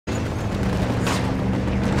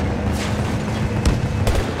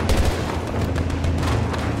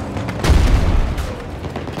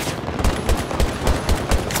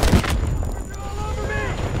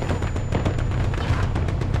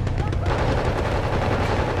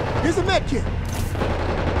Here's a med kit.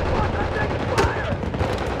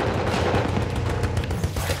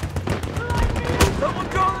 Someone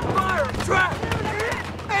calling fire! I'm trapped!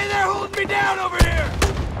 Hey, they're holding me down over here!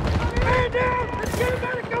 Man down! Let's get a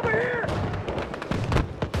medic over here!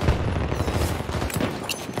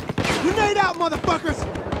 Grenade out, motherfuckers!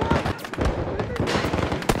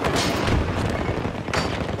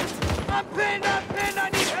 I'm pinned! I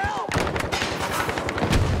need help!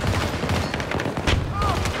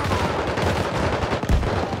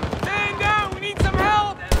 Stand down! We need some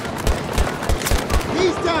help!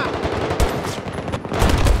 He's down!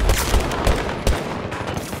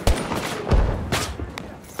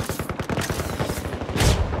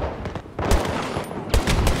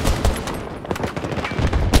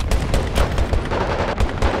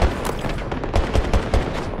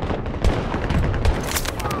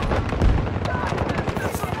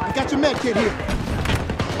 Got your med kit here.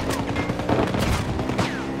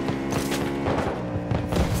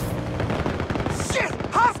 Shit!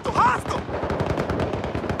 Hostile! Hostile!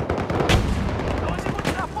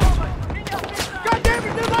 God damn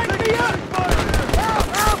it! They're lighting me up! Help!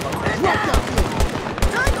 Help! Drop down here!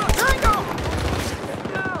 Tango! Tango!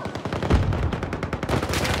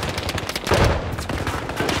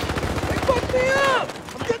 They fucked me up!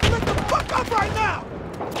 I'm getting lit the fuck up right now!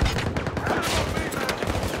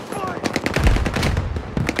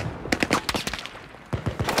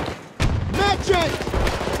 Change!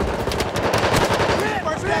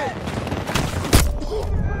 First aid!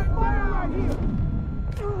 Fire right here!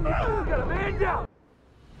 Got a man down!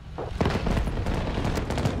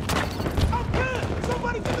 I'm good!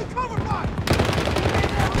 Somebody give me cover fire!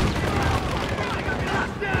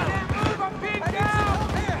 Move! I'm pinned down!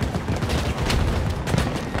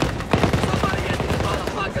 Somebody get these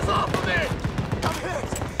motherfuckers off of me! I'm hit!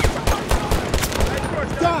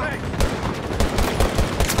 Down!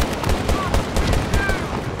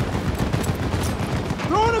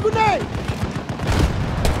 Throwing a grenade!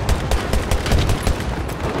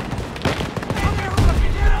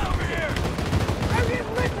 Get over here! I'm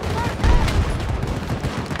getting lit the fuck up!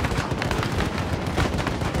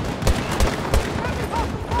 Heavy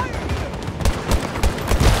hostile fire here!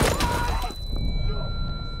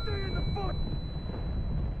 Stay in the foot!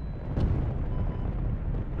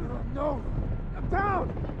 No! I'm down!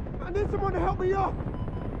 I need someone to help me up!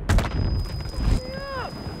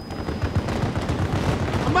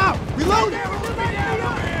 I'm out! Reloading! Get over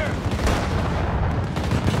here!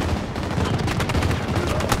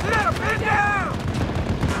 Sit down! Pin down!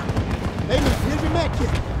 Hey man, here's your med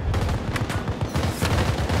kit.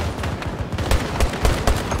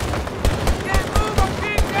 Can't move! I'm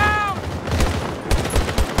pinned down!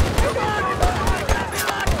 Come on! Got me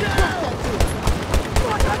locked down!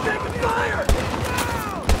 Fuck! I'm taking fire!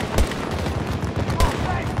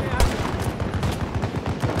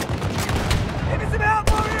 Give me some help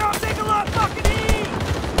over here! I'll take a lot of fucking heat!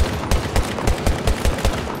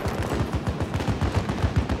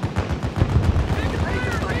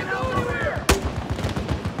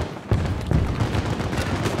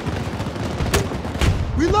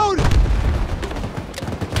 Reloading!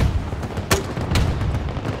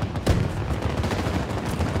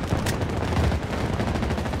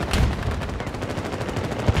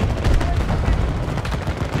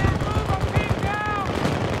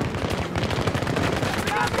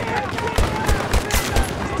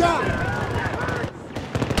 Down!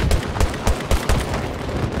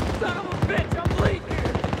 Son of a bitch! I'm bleeding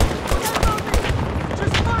here!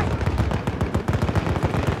 Just fight!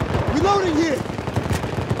 Reloading here!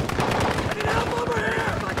 I need help over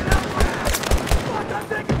here! I can help over here! Fuck! I'm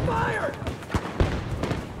taking fire!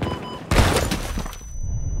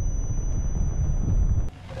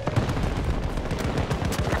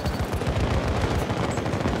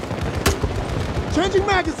 Changing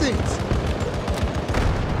magazines!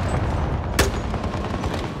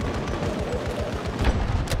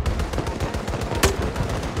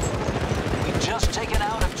 We've just taken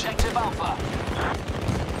out Objective Alpha.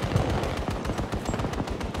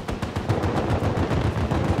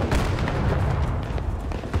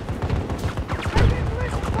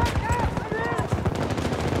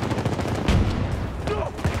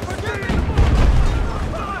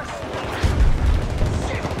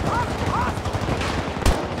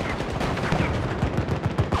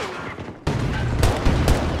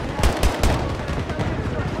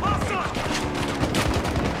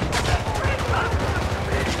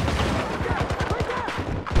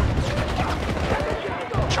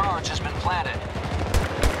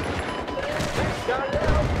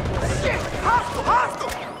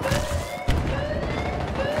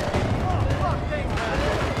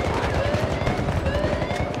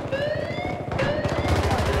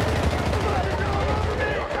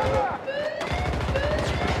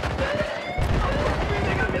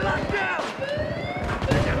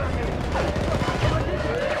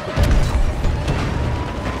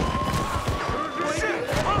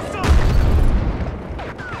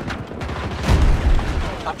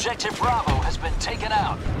 Objective Bravo has been taken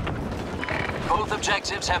out. Both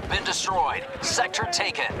objectives have been destroyed. Sector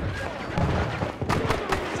taken.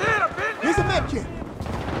 Here's a med kit.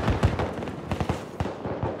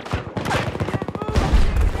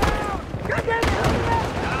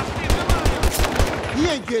 He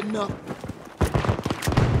ain't getting up.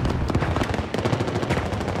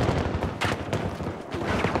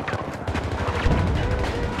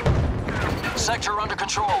 Sector under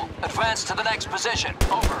control. Advance to the next position.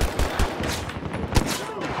 Over.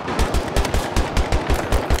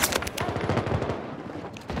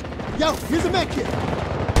 Yo, here's a med kit.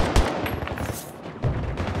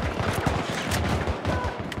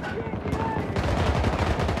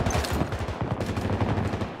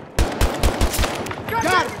 Got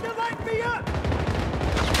it. They're lighting me up.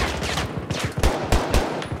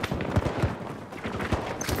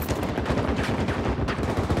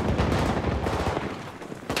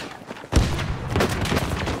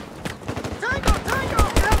 Tango!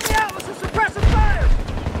 Help me out with some suppressive fire!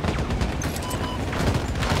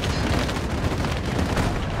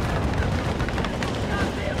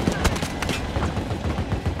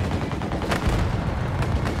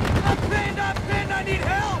 I'm pinned, I need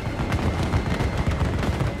help!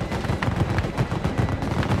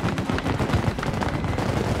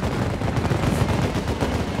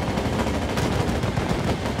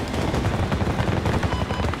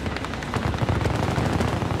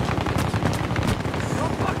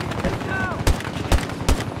 Don't fucking pinned down!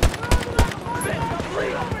 I'm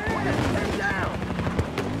pinned down!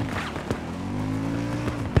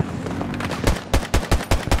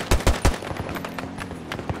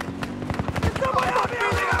 Somebody help me!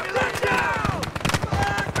 I'm pinned down!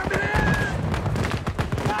 Come here!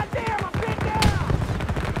 God damn, I'm pinned down!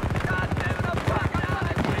 God damn it, I'm fucking out!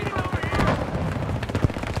 I'm bleeding over here!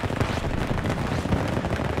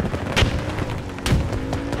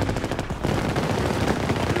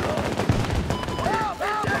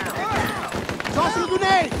 Tossing a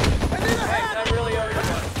grenade. I really owe you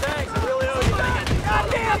one. Thanks, I really owe you one. God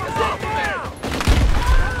damn, I'm pinned down!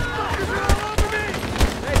 Fuckers are all over me!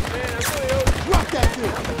 Thanks, man, I really owe you. Drop that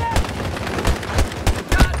dude.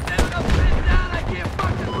 God damn it, I'm pinned down! I can't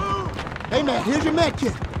fucking move! Hey man, here's your med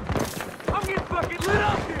kit. I'm getting fucking lit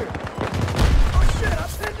up here! Oh shit, I'm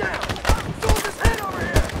pinned down! Soldier's head over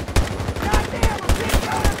here! God damn, I'm pinned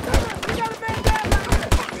down! We got a man down!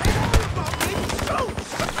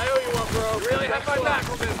 I owe you one, bro. Really have my back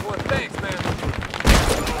on this one. Thanks, man.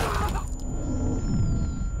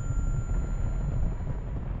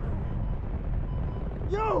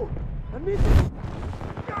 Yo, I need to...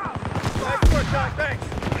 Nice work, Doc. Thanks.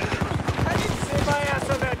 I need to save my ass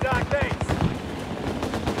on that, Doc. Thanks.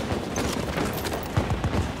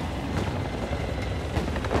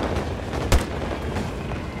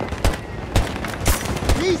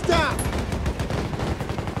 He's down.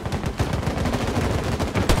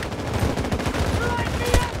 Light me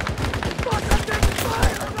up! Fuck, I'm taking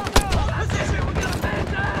fire! Position, we got a man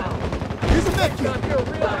down! Here's a med kit. You're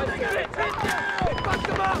realizing it! Man down! Fuck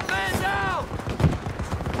them up! Man down!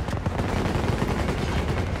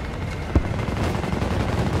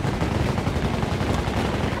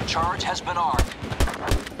 Charge has been armed.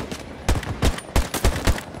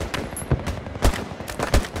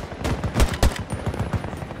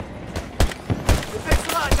 Thanks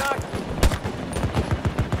a lot, Doc.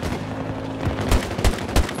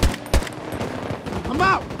 I'm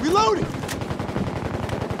out. Reloading.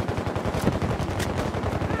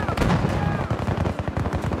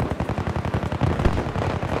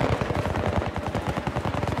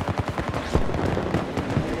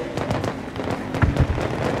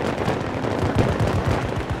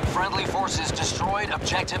 Friendly forces destroyed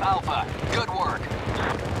Objective Alpha. Good work.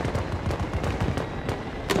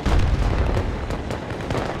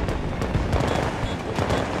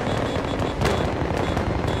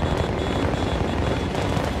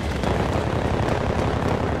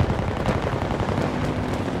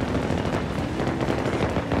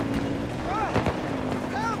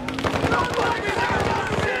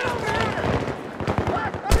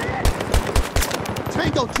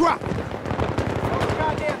 Tango drop.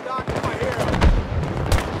 Goddamn, Doc, you're my hero.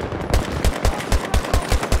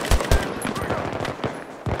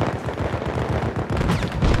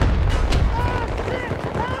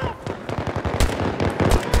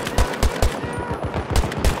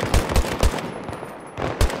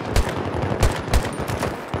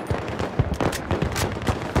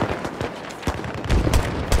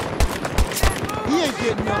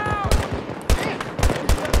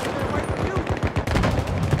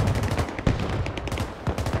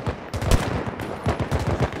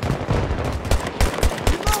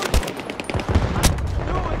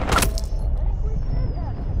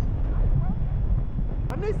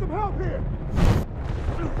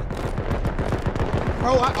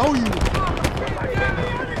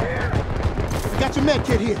 Got your med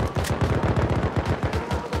kit here.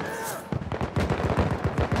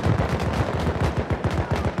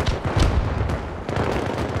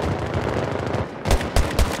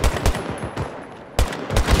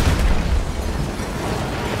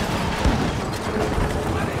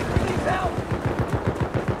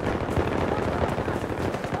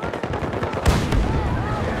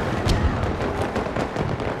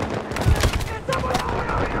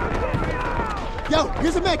 Yo,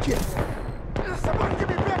 here's a med kit. Somebody get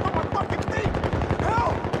me back on my fucking feet!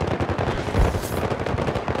 Help!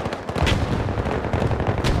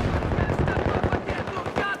 I can't do a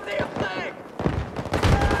goddamn thing!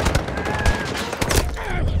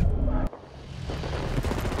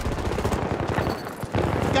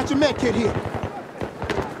 Got your med kit here.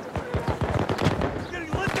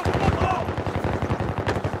 Getting lit the fuck off!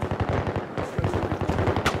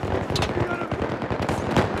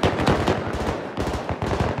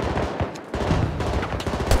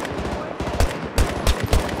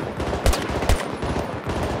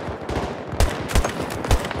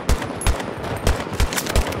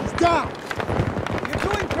 Down. You're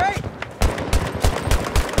doing great!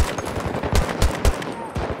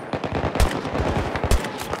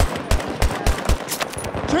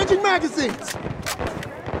 Changing magazines.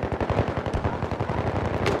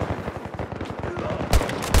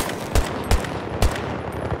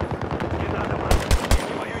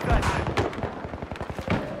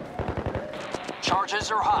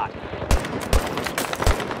 Charges are hot.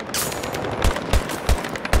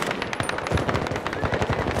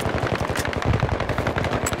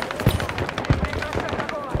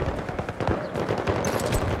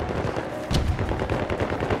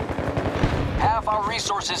 Half our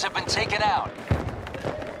resources have been taken out.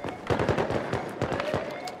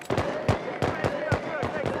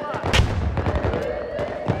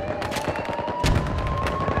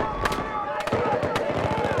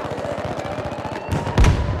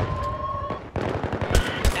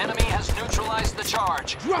 Enemy has neutralized the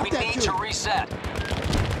charge. Drop We that need dude. to reset.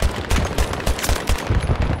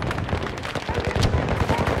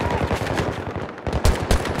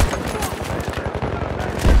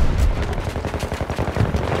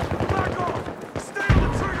 Back off! Stay on the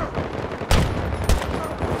trigger!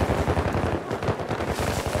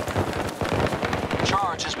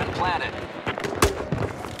 Charge has been planted.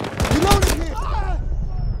 Reloading here.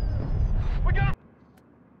 We got him!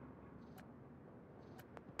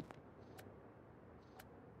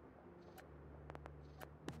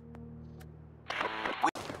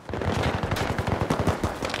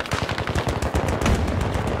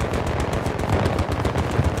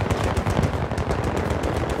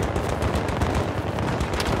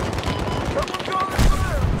 Someone call this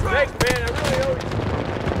fire! Thanks, man, I really owe you.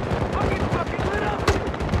 I'll get fucking lit up!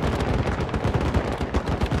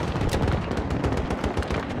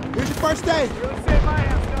 Here's your first aid. Really saved my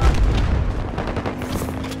ass, Doc.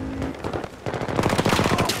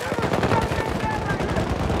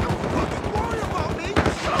 Don't fucking worry about me!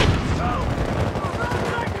 Shoot! Shoot!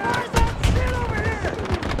 Guys, I'm shit over here!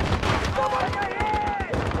 Come on, my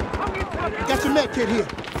head! I'm getting fucking Got your med kit here.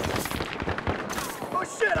 Oh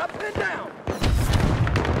shit, I'm pinned down!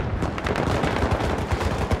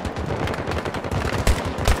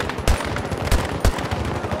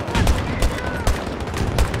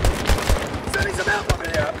 Sending some help over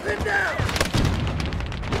here, I'm pinned down!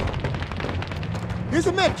 Here's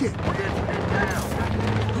a med kit. We're getting pinned down!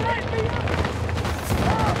 Let me up!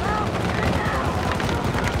 Help, help! Pinned down!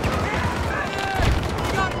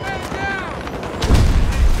 You got pinned down!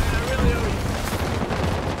 Man, I really owe you.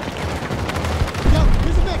 Yo,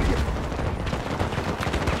 here's a med kit.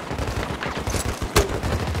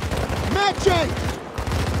 Med change.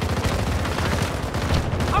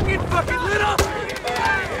 I'm getting fucking lit up! Get me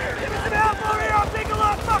out of here! Give me some help over here! I'll take a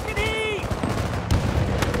lot of fucking heat!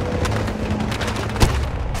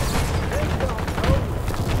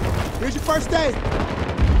 Here's your first aid.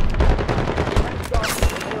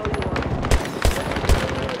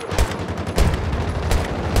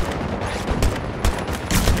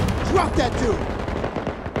 Drop that dude.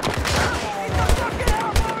 Need some fucking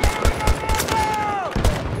help over here! We got help!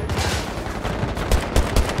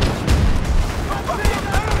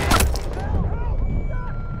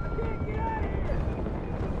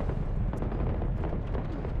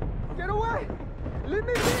 Get away! Leave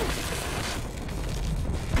me be!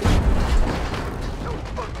 Don't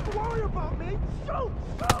fucking worry about me! Shoot!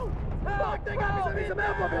 Shoot! Fuck, they got me some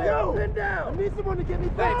help over here! I'm pinned down! I need someone to get me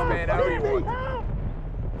back. Thanks, man. I owe you one. Help!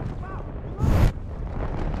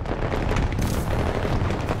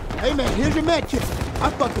 Hey man, here's your med kit. I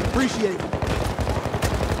fucking appreciate it.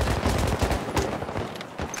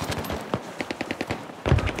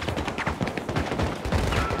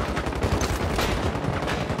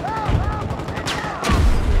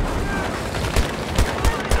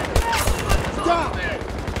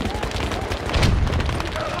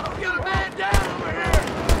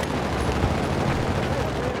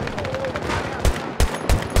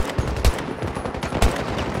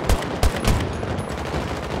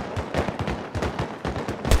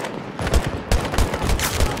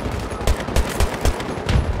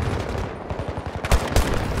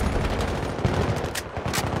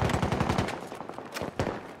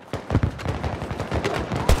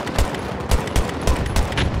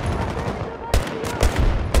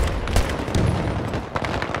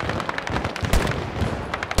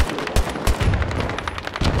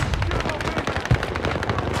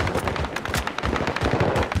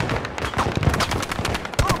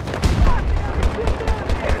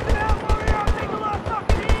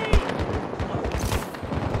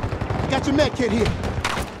 Got your med kit here.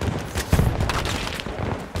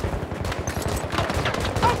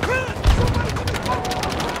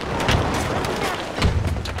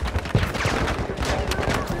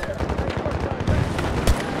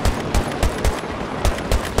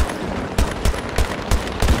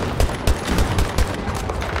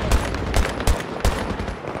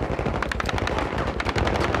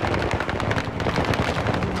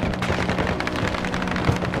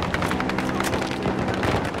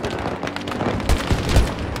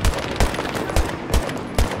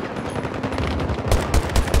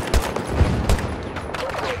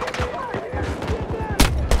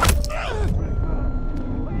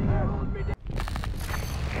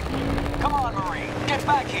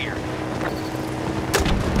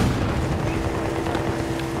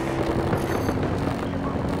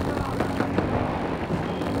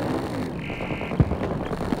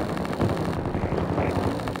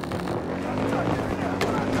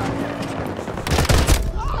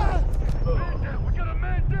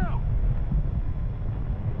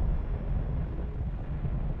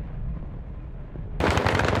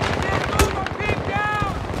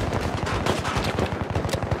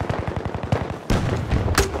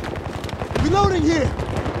 Reloading here!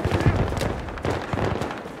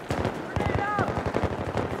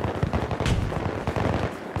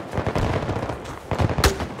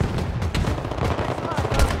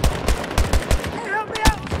 Hey, help me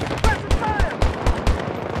out! Press the fire!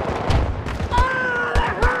 Ah,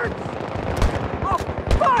 that hurts! Oh,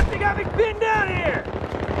 fuck! They got me pinned down here!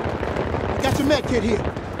 Got your med kit here.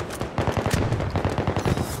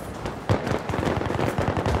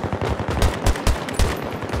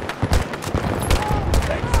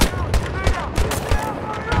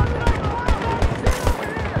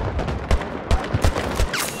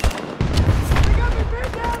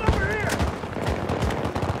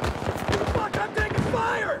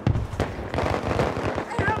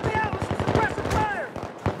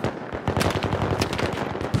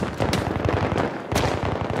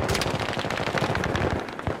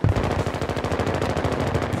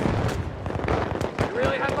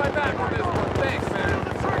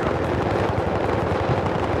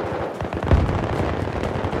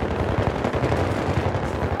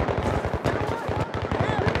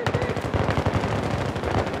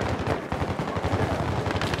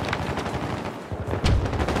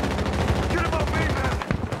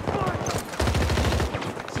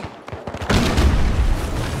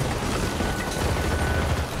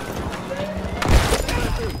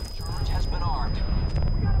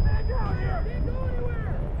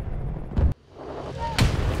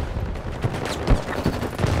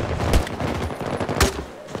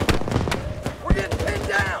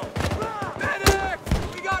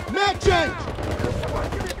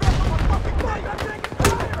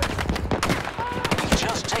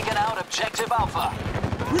 Just taken out Objective Alpha.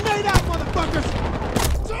 Grenade out, motherfuckers!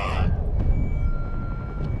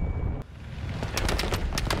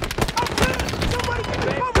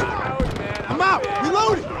 I'm out!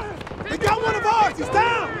 Reloading! They got one of ours! He's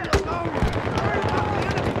down!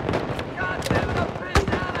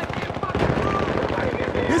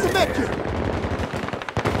 Here's a med kit.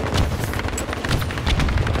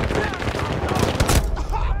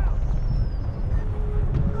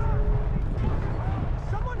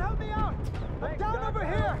 Someone help me out! I'm down over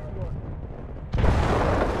here!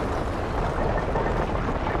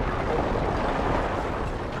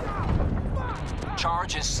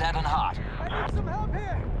 Charge is set and hot. I need some help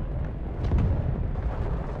here!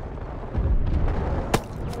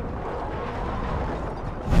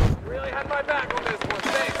 Really had my back on this one.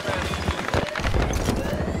 Thanks, man.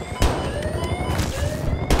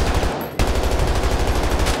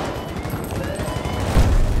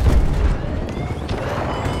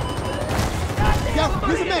 Yo,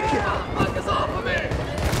 here's a med kit. Fuck us off of me!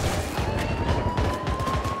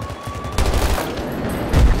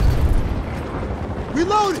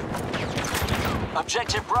 Reloading!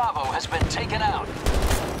 Objective Bravo has been taken out.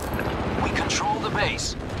 We control the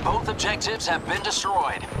base. Both objectives have been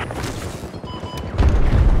destroyed.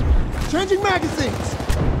 Changing magazines!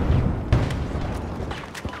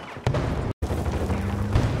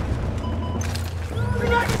 We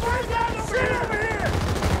got you burned down over here! Over here!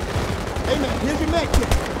 Hey man, here's your med kit.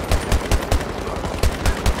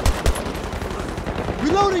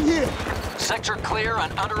 Reloading here! Sector clear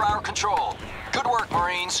and under our control. Good work,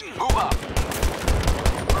 Marines. Move up.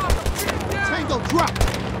 Tango drop!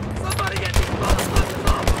 Somebody get these motherfuckers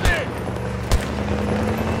off of me!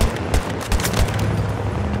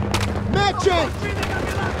 Med change! They got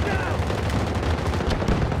me locked down!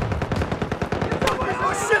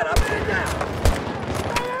 Oh shit, I'm man down!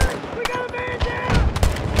 We got a man down!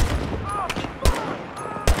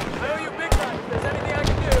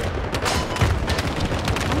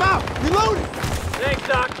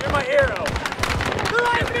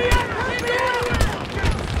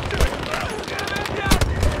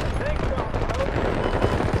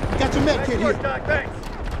 Got your med kit here. Doc, thanks.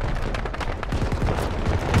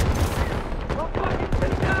 Don't fucking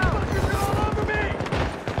sit down! Fuckers are all over me!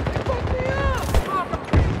 They fucked me up! Fuck, I'm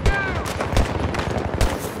pinned down!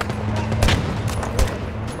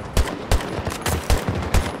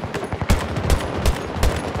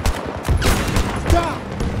 Stop!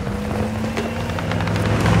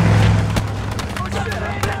 Oh shit,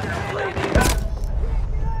 hey, that's bleeding!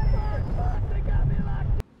 Fuck, they got me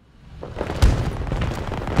locked.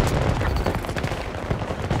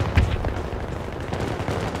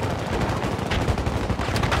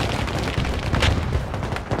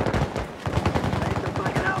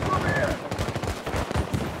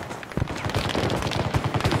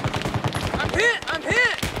 I'm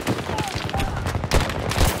hit!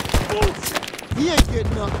 He ain't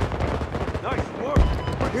getting up. Nice work.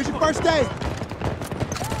 Here's your first aid.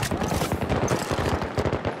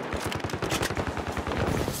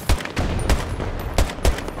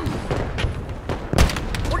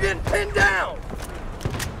 We're getting pinned down!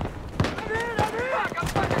 I'm hit! Fuck, I'm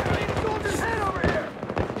fucking hitting a soldier's head over here!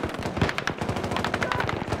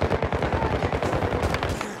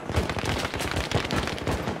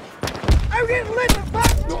 I'm getting lit the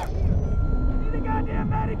fuck! Need a goddamn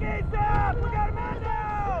medic up! We got a man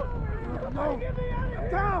down! Somebody get me out of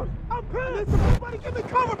here! Down! I'm pinned! Somebody give me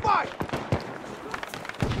cover fire!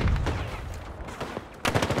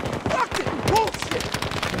 Fucking bullshit!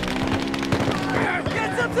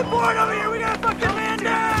 Get some support over here! We got a fucking man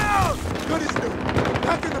down! Good as new.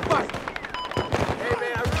 Back in the fight. Hey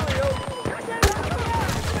man, I really hope.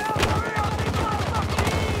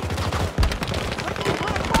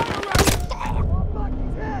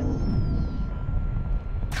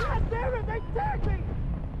 God damn it, they tagged me!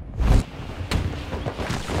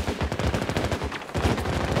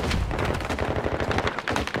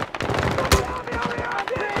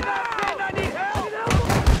 I need help!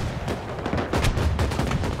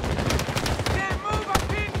 Can't move, I'm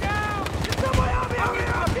pinned down! Get someone help me over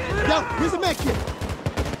here! I'm pinned Yo, down! here's a med kit.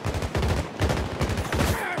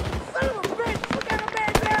 Son of a bitch! We got a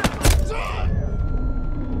man down!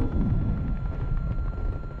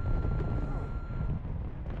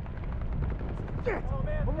 Shit, Oh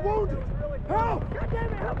man, I'm wounded. Help! God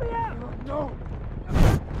damn it, help me out! No.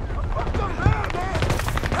 Fuck them down, man!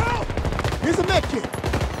 Help! Here's a med kit.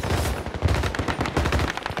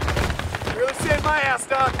 Really saved my ass,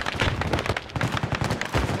 Doc.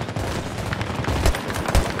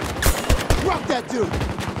 Drop that dude.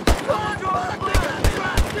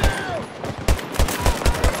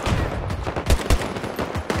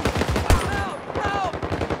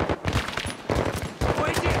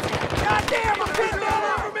 God damn, I'm pinned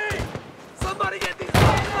down over me! Somebody get these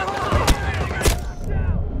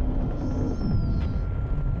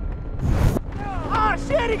Oh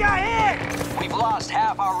shit, he got hit! We've lost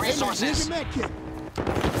half our Hey, man, here's resources. your med kit.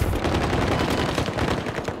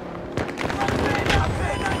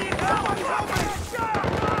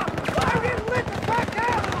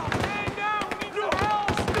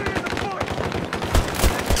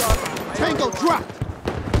 Tango dropped.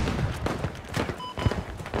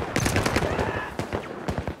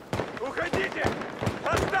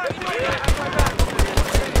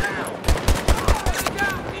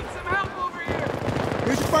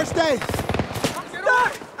 Here's your first aid. I'm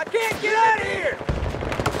stuck! I can't get out of here!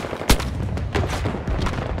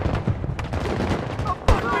 Oh,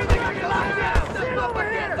 fuck me, they got me locked down! Sit over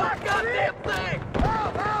here! Fuck goddamn thing!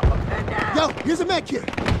 Help, help, I'm pinned down! Yo, here's a med kit.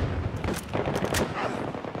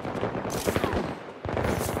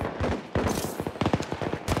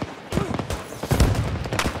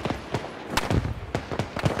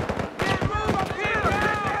 Can't move, I'm pinned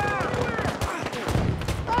down!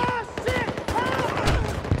 Oh, shit! Help!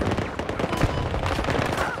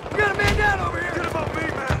 We got a man down over here! Forget about me,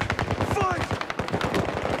 man! Fight!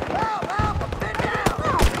 Help, help, I'm pinned down!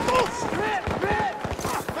 Rip, rip!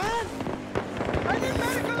 Man! I need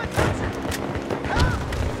medical attention! Help!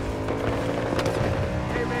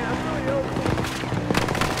 Hey, man, I'm really ill.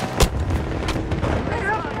 Hey,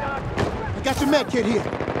 help me, Doc! I got your med kit here.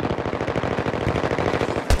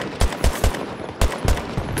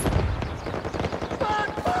 Fuck,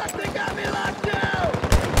 fuck, they got me locked down!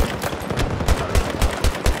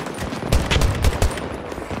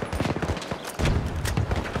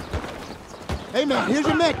 Hey, man, here's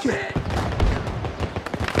your med kit.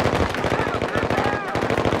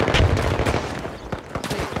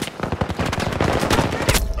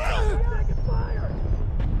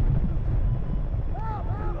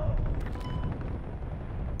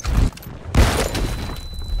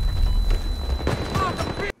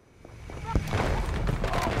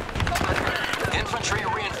 Infantry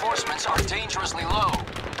reinforcements are dangerously low.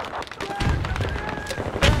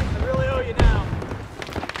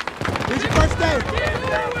 stay.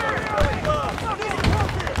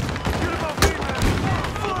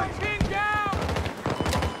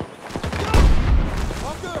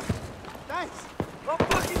 All good. Thanks. I'm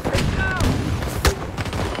fucking pinned down!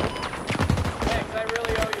 Thanks, I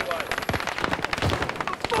really owe you one.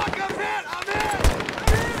 Fuck, I'm hit! I'm hit!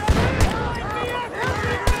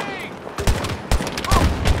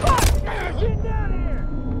 Get down here!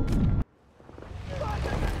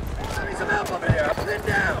 I need some help over here! I'm pinned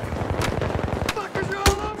down! Fuckers are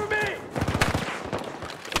all over me!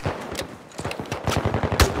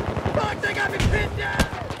 Fuck, they got me pinned down!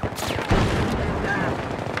 Pinned down!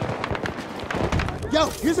 Yo,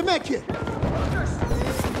 here's a med kit.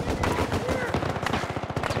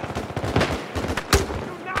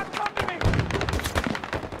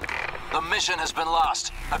 The mission has been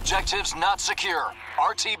lost. Objectives not secure.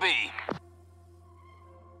 RTB.